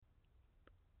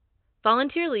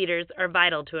Volunteer leaders are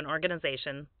vital to an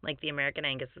organization like the American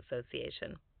Angus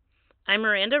Association. I'm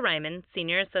Miranda Ryman,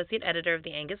 Senior Associate Editor of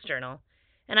the Angus Journal,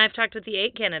 and I've talked with the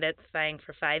 8 candidates vying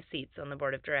for 5 seats on the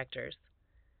Board of Directors.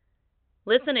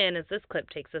 Listen in as this clip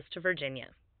takes us to Virginia.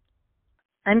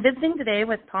 I'm visiting today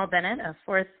with Paul Bennett, a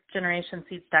fourth-generation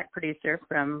seed stock producer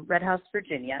from Red House,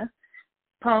 Virginia.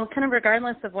 Paul, kind of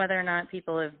regardless of whether or not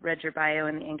people have read your bio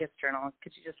in the Angus Journal,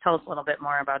 could you just tell us a little bit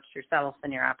more about yourself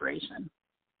and your operation?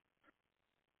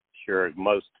 Sure,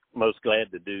 most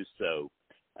glad to do so.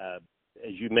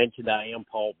 As you mentioned, I am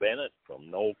Paul Bennett from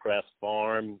Knollcrest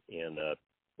Farm in a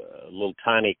little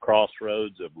tiny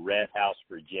crossroads of Red House,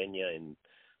 Virginia, in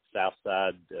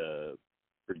Southside,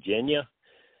 Virginia.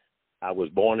 I was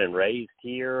born and raised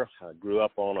here. I grew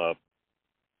up on a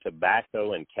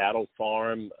tobacco and cattle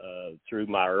farm through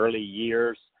my early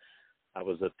years. I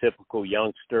was a typical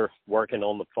youngster working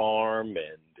on the farm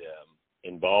and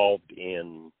involved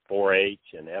in 4-H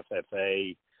and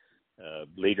FFA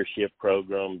leadership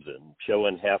programs and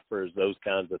showing heifers, those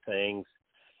kinds of things.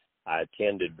 I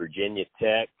attended Virginia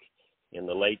Tech in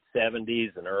the late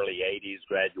 70s and early 80s,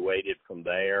 graduated from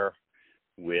there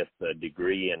with a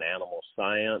degree in animal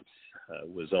science,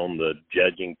 was on the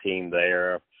judging team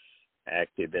there,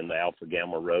 active in the Alpha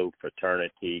Gamma Rho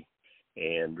fraternity,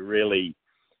 and really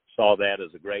saw that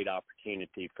as a great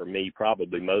opportunity for me,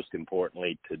 probably most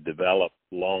importantly, to develop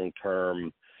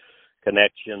long-term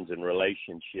connections and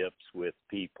relationships with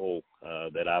people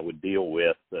that I would deal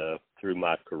with through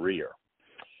my career.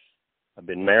 I've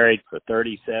been married for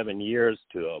 37 years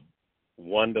to a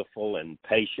wonderful and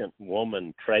patient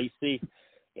woman, Tracy,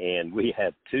 and we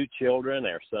have 2 children.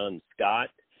 Our son, Scott,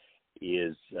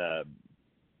 is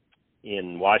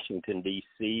in Washington,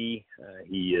 D.C.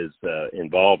 He is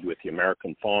involved with the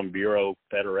American Farm Bureau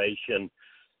Federation,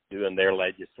 doing their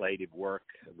legislative work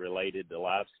related to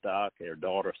livestock. Our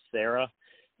daughter, Sarah,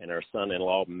 and our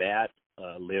son-in-law, Matt,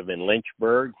 live in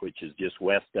Lynchburg, which is just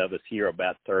west of us here,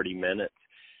 about 30 minutes,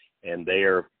 and they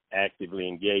are actively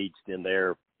engaged in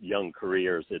their young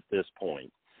careers at this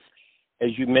point.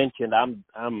 As you mentioned,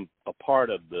 I'm a part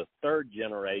of the 3rd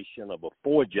generation of a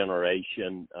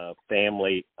 4th-generation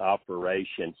family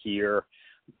operation here.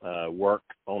 Work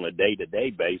on a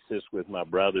day-to-day basis with my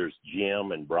brothers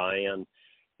Jim and Brian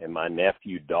and my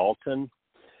nephew Dalton.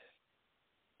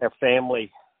 Our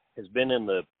family has been in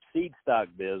the seed stock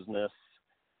business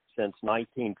since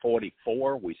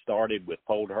 1944. We started with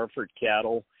Polled Hereford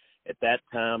cattle. At that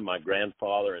time, my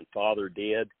grandfather and father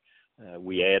did.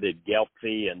 We added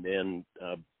Gelbvieh, and then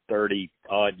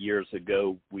 30-odd years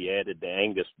ago, we added the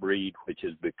Angus breed, which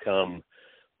has become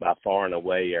by far and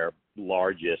away our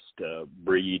largest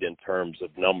breed in terms of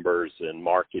numbers and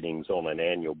marketings on an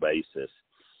annual basis.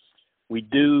 We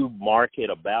do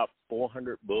market about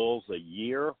 400 bulls a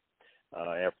year.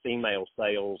 Our female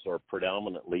sales are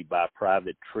predominantly by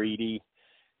private treaty.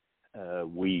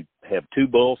 We have 2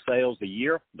 bull sales a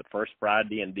year, the first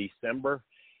Friday in December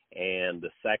and the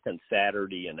second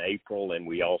Saturday in April, and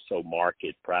we also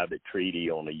market private treaty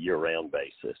on a year-round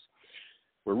basis.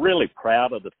 We're really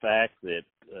proud of the fact that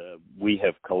we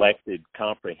have collected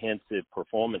comprehensive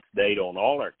performance data on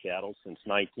all our cattle since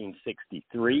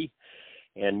 1963,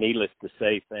 and needless to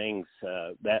say,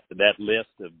 that list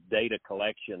of data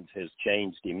collections has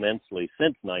changed immensely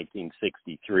since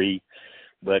 1963,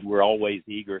 but we're always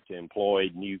eager to employ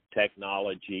new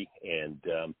technology and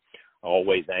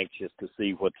always anxious to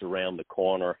see what's around the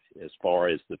corner as far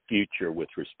as the future with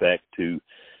respect to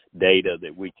data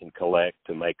that we can collect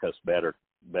to make us better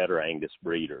Angus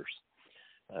breeders.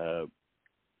 A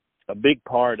big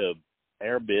part of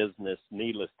our business,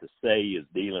 needless to say, is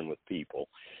dealing with people,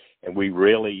 and we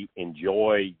really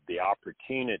enjoy the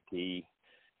opportunity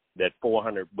that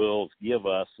 400 bulls give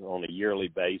us on a yearly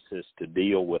basis to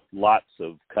deal with lots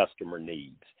of customer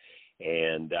needs.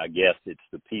 And I guess it's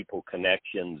the people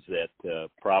connections that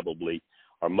probably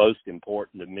are most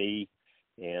important to me.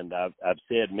 And I've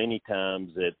said many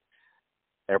times that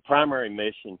our primary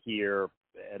mission here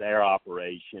at our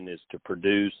operation is to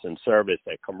produce and service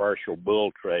a commercial bull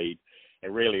trade.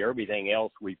 And really everything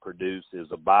else we produce is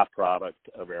a byproduct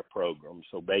of our program.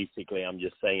 So basically I'm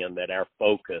just saying that our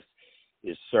focus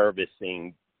is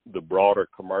servicing the broader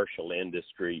commercial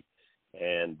industry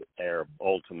and our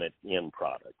ultimate end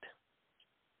product.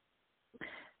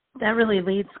 That really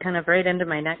leads kind of right into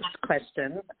my next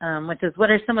question, which is,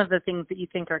 what are some of the things that you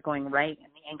think are going right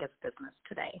in the Angus business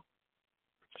today?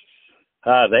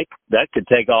 That could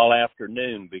take all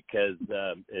afternoon because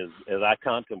as I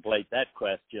contemplate that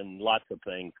question, lots of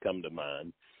things come to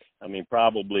mind. I mean,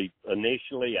 probably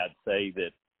initially I'd say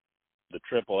that the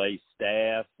AAA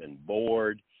staff and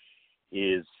board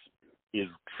is is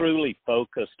truly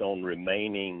focused on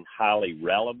remaining highly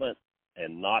relevant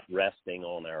and not resting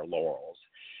on our laurels.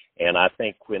 And I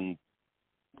think when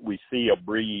we see a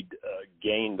breed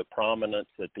gain the prominence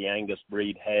that the Angus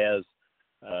breed has,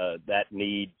 that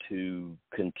need to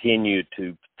continue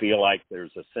to feel like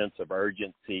there's a sense of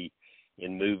urgency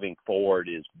in moving forward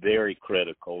is very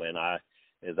critical. And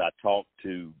as I talk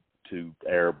to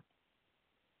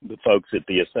the folks at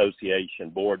the association,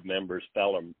 board members,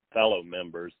 fellow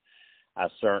members, I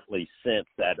certainly sense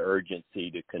that urgency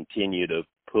to continue to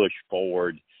push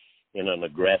forward in an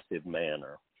aggressive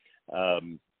manner.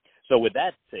 So with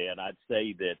that said, I'd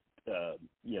say that,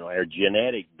 our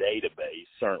genetic database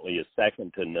certainly is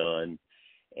second to none.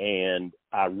 And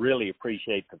I really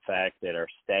appreciate the fact that our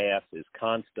staff is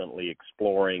constantly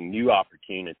exploring new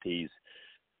opportunities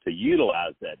to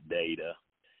utilize that data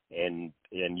and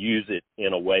use it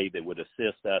in a way that would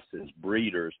assist us as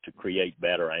breeders to create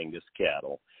better Angus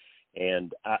cattle.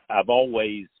 And I've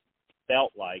always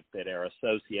felt like that our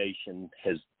association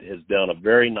has done a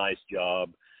very nice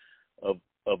job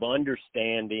of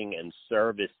understanding and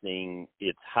servicing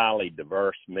its highly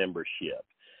diverse membership.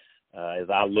 As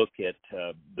I look at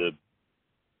the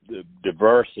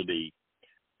diversity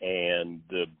and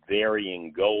the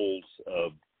varying goals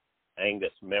of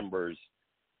Angus members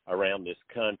around this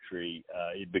country,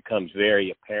 it becomes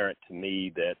very apparent to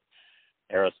me that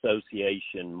our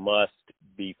association must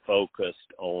be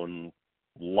focused on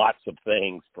lots of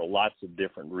things for lots of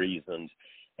different reasons,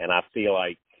 and I feel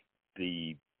like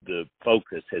the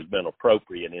focus has been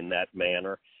appropriate in that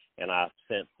manner, and I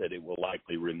sense that it will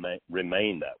likely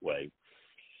remain that way.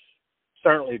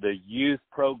 Certainly the youth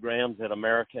programs at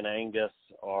American Angus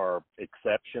are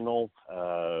exceptional.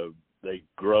 They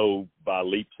grow by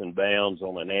leaps and bounds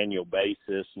on an annual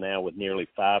basis now with nearly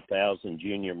 5,000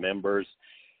 junior members.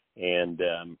 And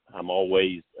I'm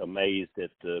always amazed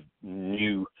at the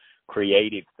new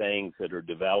creative things that are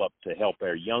developed to help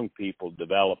our young people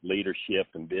develop leadership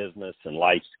and business and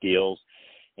life skills,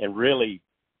 and really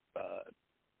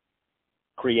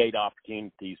create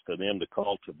opportunities for them to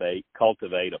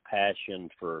cultivate a passion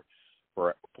for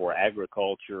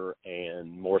agriculture,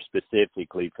 and more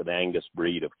specifically for the Angus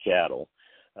breed of cattle.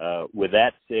 With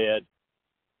that said,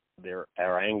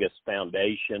 our Angus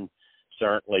Foundation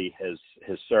certainly has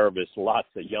serviced lots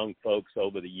of young folks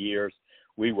over the years.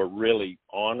 We were really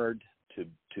honored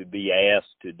to be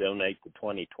asked to donate the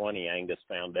 2020 Angus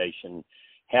Foundation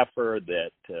heifer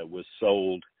that was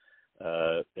sold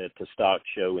at the stock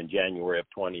show in January of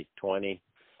 2020.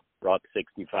 Brought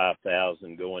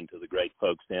 $65,000 going to the great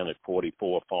folks down at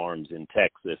 44 Farms in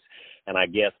Texas. And I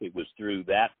guess it was through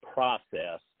that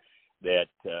process that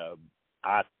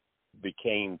I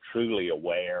became truly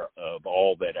aware of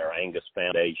all that our Angus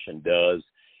Foundation does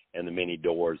and the many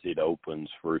doors it opens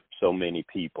for so many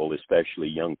people, especially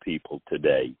young people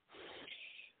today.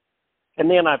 And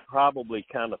then I probably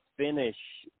kind of finish,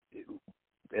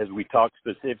 as we talk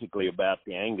specifically about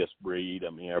the Angus breed.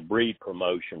 I mean, our breed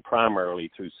promotion, primarily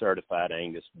through certified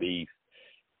Angus beef,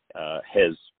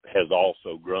 has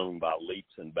also grown by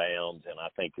leaps and bounds, and I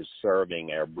think is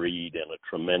serving our breed in a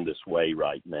tremendous way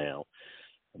right now.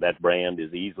 That brand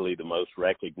is easily the most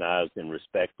recognized and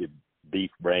respected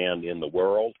beef brand in the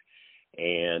world.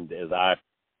 And as I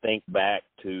think back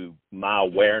to my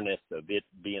awareness of it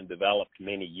being developed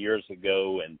many years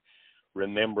ago, and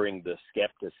remembering the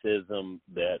skepticism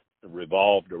that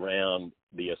revolved around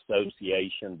the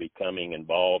association becoming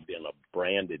involved in a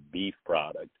branded beef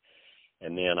product,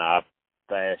 and then I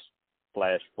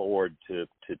flash forward to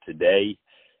today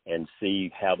and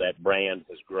see how that brand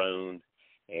has grown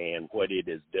and what it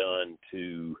has done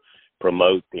to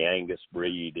promote the Angus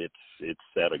breed. It's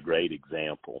set a great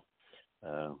example.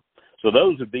 So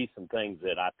those would be some things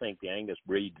that I think the Angus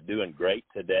breed's doing great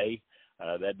today.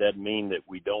 That doesn't mean that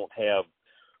we don't have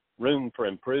room for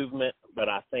improvement, but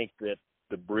I think that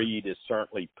the breed is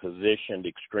certainly positioned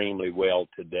extremely well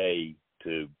today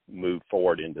to move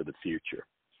forward into the future.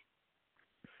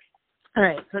 All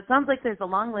right, so it sounds like there's a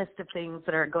long list of things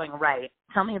that are going right.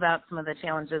 Tell me about some of the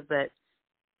challenges that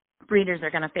breeders are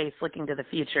going to face looking to the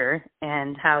future,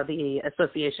 and how the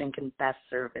association can best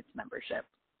serve its membership.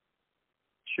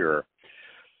 Sure.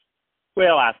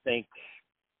 Well, I think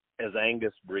as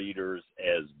Angus breeders,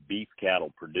 as beef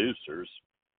cattle producers,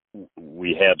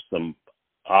 we have some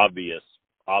obvious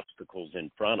obstacles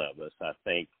in front of us. I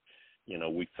think,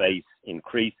 we face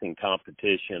increasing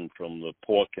competition from the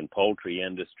pork and poultry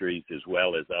industries, as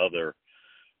well as other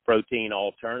protein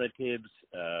alternatives,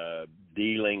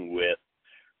 dealing with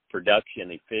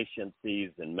production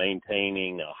efficiencies and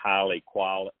maintaining a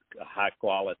high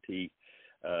quality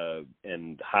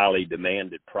and highly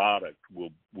demanded product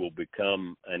will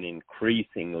become an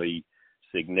increasingly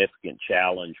significant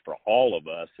challenge for all of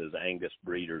us as Angus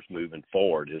breeders moving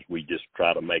forward, as we just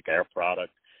try to make our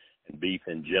product and beef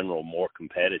in general more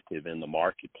competitive in the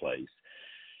marketplace.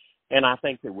 And I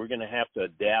think that we're going to have to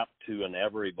adapt to an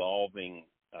ever-evolving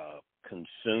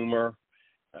consumer.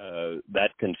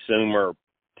 That consumer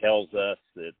tells us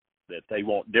that they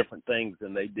want different things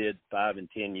than they did 5 and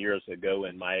 10 years ago,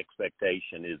 and my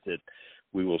expectation is that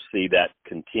we will see that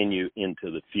continue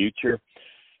into the future.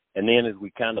 And then as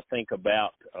we kind of think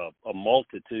about a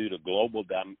multitude of global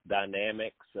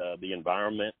dynamics, the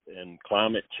environment and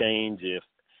climate change,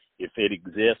 if it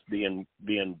exists being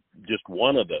just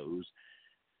one of those,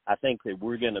 I think that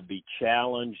we're going to be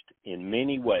challenged in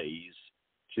many ways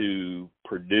to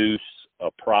produce a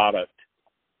product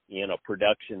in a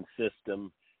production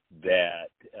system that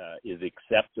is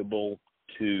acceptable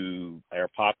to our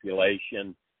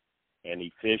population and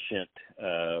efficient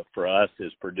for us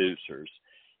as producers.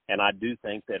 And I do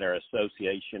think that our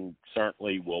association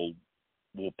certainly will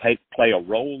play a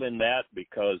role in that,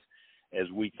 because as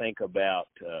we think about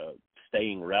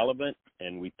staying relevant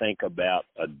and we think about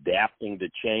adapting to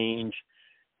change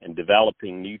and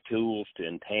developing new tools to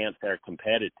enhance our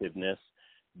competitiveness,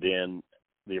 then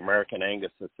the American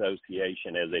Angus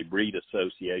Association as a breed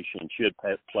association should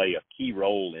play a key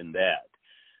role in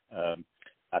that.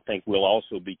 I think we'll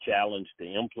also be challenged to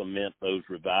implement those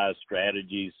revised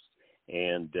strategies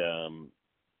and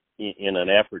in an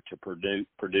effort to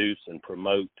produce and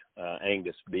promote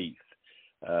Angus beef.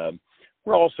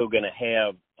 We're also going to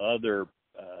have other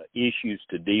issues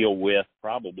to deal with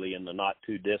probably in the not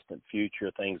too distant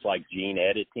future, things like gene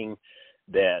editing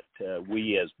that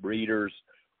we as breeders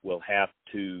will have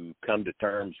to come to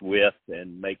terms with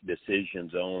and make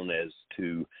decisions on as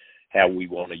to how we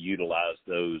want to utilize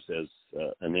those as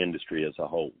an industry as a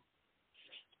whole.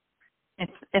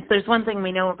 If there's one thing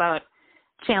we know about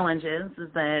challenges,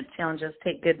 is that challenges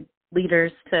take good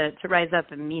leaders to rise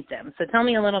up and meet them. So tell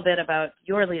me a little bit about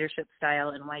your leadership style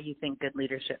and why you think good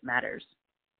leadership matters.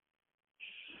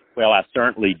 Well, I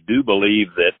certainly do believe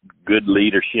that good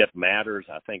leadership matters.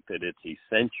 I think that it's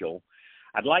essential.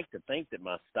 I'd like to think that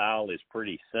my style is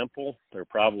pretty simple. There are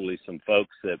probably some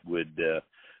folks that would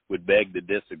beg to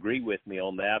disagree with me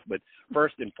on that. But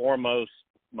first and foremost,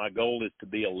 my goal is to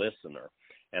be a listener.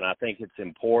 And I think it's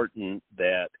important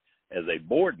that as a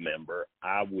board member,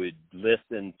 I would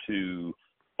listen to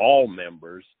all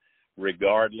members,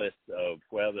 regardless of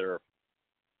whether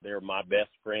they're my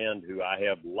best friend who I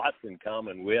have lots in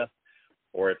common with,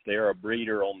 or if they're a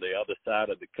breeder on the other side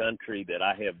of the country that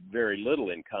I have very little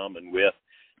in common with,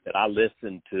 that I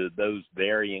listen to those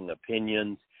varying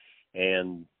opinions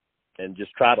and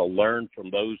just try to learn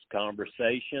from those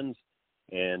conversations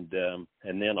and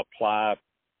then apply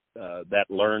that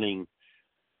learning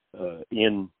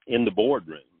in the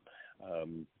boardroom.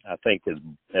 I think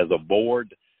as a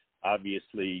board,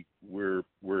 obviously we're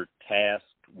tasked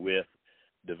with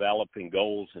developing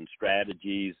goals and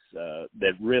strategies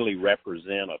that really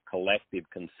represent a collective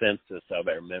consensus of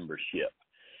our membership.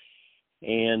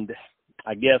 And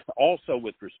I guess also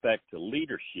with respect to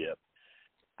leadership,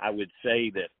 I would say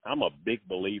that I'm a big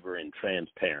believer in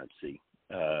transparency.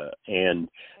 And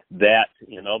that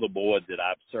in other boards that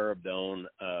I've served on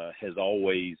has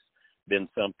always been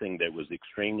something that was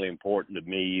extremely important to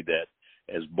me, that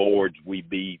as boards we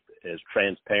be as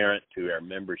transparent to our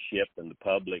membership and the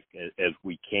public as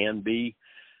we can be.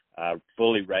 I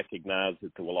fully recognize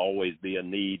that there will always be a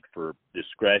need for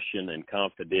discretion and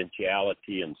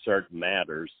confidentiality in certain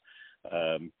matters,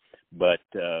 but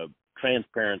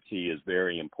transparency is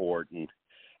very important.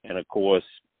 And of course,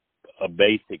 a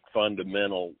basic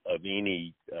fundamental of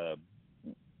any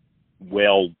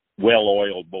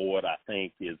well-oiled board, I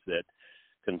think, is that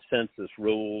consensus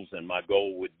rules, and my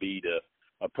goal would be to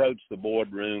approach the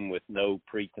boardroom with no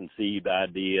preconceived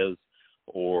ideas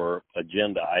or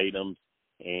agenda items.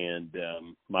 And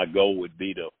my goal would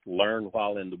be to learn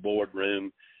while in the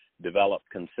boardroom, develop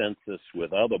consensus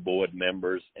with other board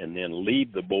members, and then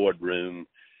leave the boardroom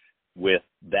with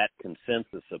that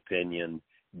consensus opinion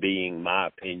being my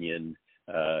opinion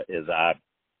as I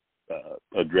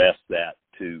address that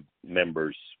to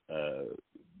members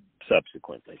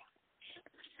subsequently.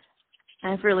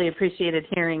 I've really appreciated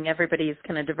hearing everybody's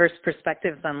kind of diverse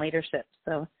perspectives on leadership.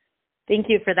 So thank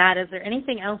you for that. Is there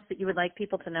anything else that you would like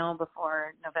people to know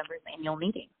before November's annual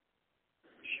meeting?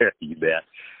 Sure, you bet.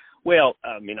 Well,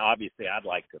 I mean, obviously, I'd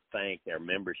like to thank our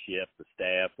membership, the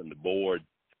staff, and the board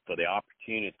for the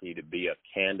opportunity to be a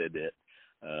candidate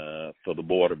for the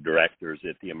board of directors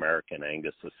at the American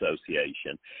Angus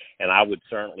Association. And I would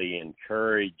certainly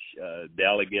encourage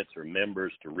delegates or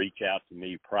members to reach out to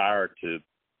me prior to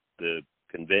the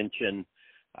convention.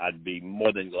 I'd be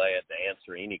more than glad to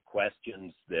answer any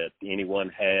questions that anyone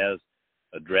has,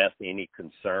 address any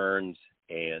concerns,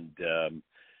 and,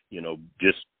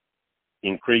 just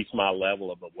increase my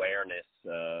level of awareness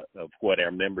of what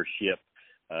our membership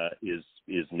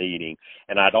is needing.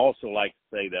 And I'd also like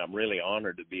to say that I'm really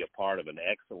honored to be a part of an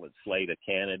excellent slate of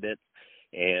candidates.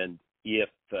 And if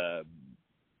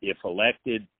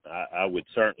elected, I would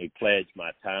certainly pledge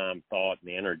my time, thought,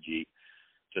 and energy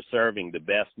to serving the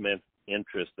best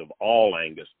interest of all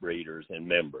Angus breeders and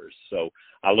members. So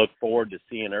I look forward to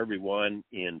seeing everyone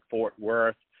in Fort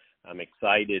Worth. I'm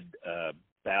excited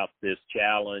about this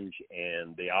challenge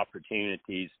and the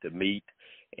opportunities to meet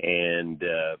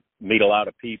a lot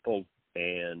of people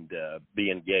and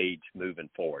be engaged moving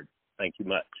forward. Thank you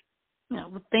much. Yeah,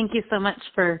 well, thank you so much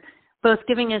for both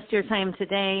giving us your time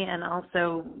today, and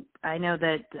also I know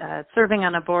that serving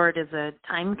on a board is a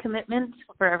time commitment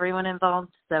for everyone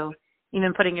involved, so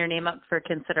even putting your name up for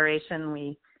consideration,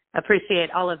 we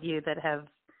appreciate all of you that have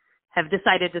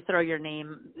decided to throw your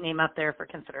name up there for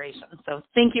consideration. So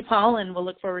thank you, Paul, and we'll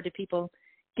look forward to people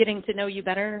getting to know you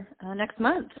better next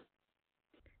month.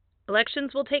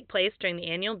 Elections will take place during the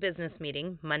annual business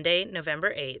meeting, Monday,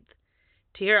 November 8th.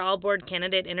 To hear all board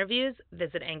candidate interviews,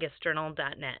 visit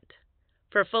angusjournal.net.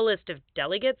 For a full list of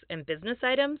delegates and business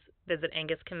items, visit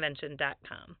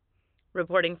angusconvention.com.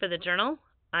 Reporting for the Journal,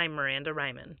 I'm Miranda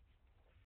Ryman.